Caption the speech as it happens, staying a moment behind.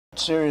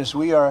serious.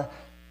 We are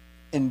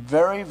in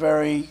very,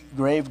 very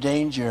grave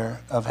danger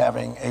of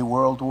having a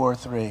World War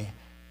III.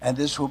 And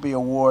this will be a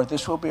war.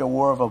 This will be a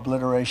war of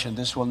obliteration.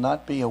 This will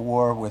not be a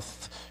war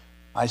with,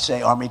 I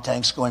say, army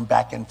tanks going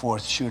back and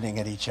forth shooting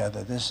at each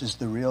other. This is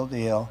the real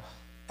deal.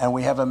 And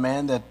we have a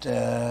man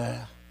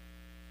that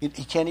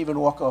he can't even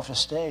walk off a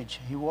stage.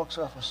 He walks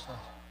off a stage.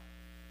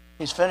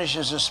 He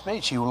finishes his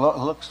speech. He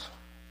looks,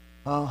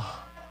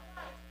 oh,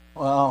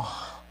 well,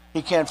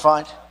 he can't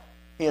find.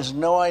 He has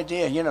no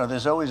idea. You know,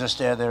 there's always a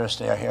stair there, a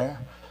stair here.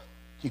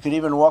 You could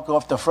even walk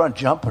off the front,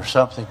 jump or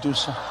something, do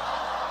something.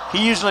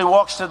 He usually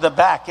walks to the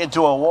back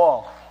into a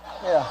wall.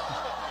 Yeah,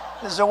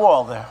 there's a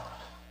wall there.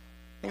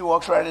 He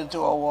walks right into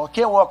a wall.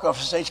 Can't walk off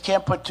the stage,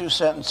 can't put two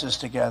sentences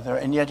together,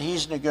 and yet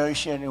he's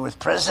negotiating with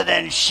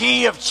President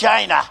Xi of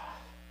China,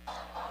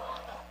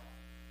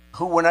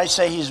 who, when I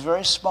say he's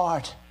very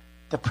smart,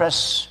 the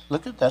press,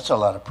 look at, that's a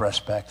lot of press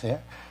back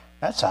there.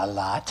 That's a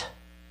lot.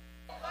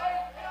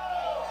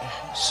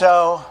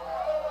 So,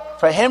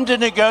 for him to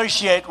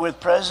negotiate with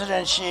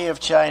President Xi of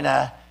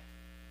China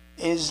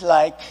is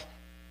like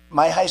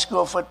my high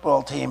school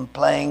football team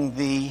playing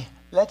the,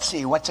 let's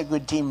see, what's a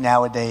good team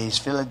nowadays?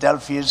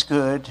 Philadelphia's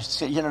good.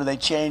 You know, they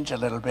change a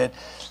little bit.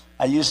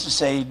 I used to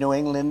say New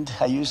England.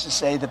 I used to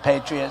say the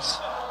Patriots.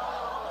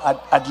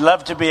 I'd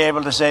love to be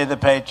able to say the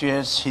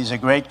Patriots. He's a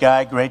great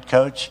guy, great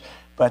coach,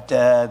 but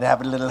they're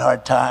having a little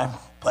hard time.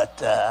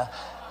 But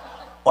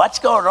what's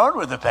going on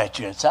with the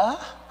Patriots, huh?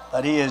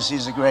 But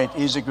he's a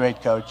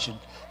great coach. And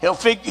he'll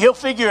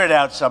figure it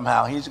out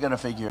somehow. He's going to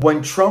figure it out.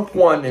 When Trump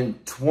won in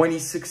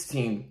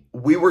 2016,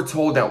 we were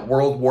told that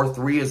World War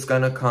III is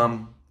going to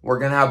come. We're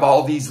going to have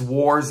all these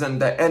wars and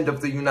the end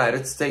of the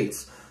United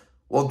States.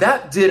 Well,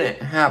 that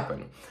didn't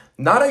happen.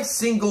 Not a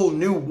single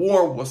new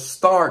war was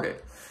started.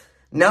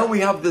 Now we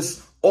have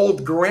this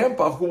old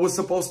grandpa who was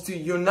supposed to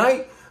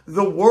unite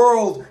the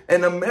world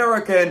and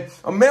America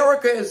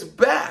is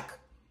back.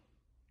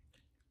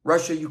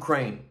 Russia,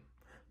 Ukraine,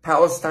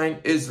 Palestine,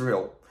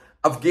 Israel,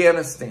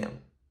 Afghanistan,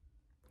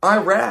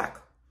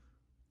 Iraq.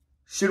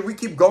 Should we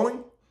keep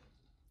going?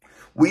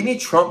 We need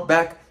Trump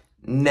back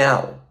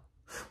now.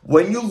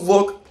 When you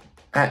look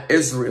at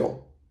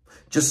Israel,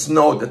 just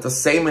know that the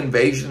same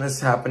invasion is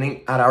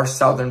happening at our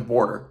southern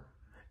border,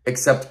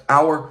 except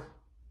our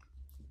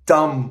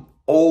dumb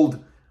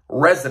old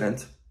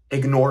resident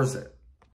ignores it.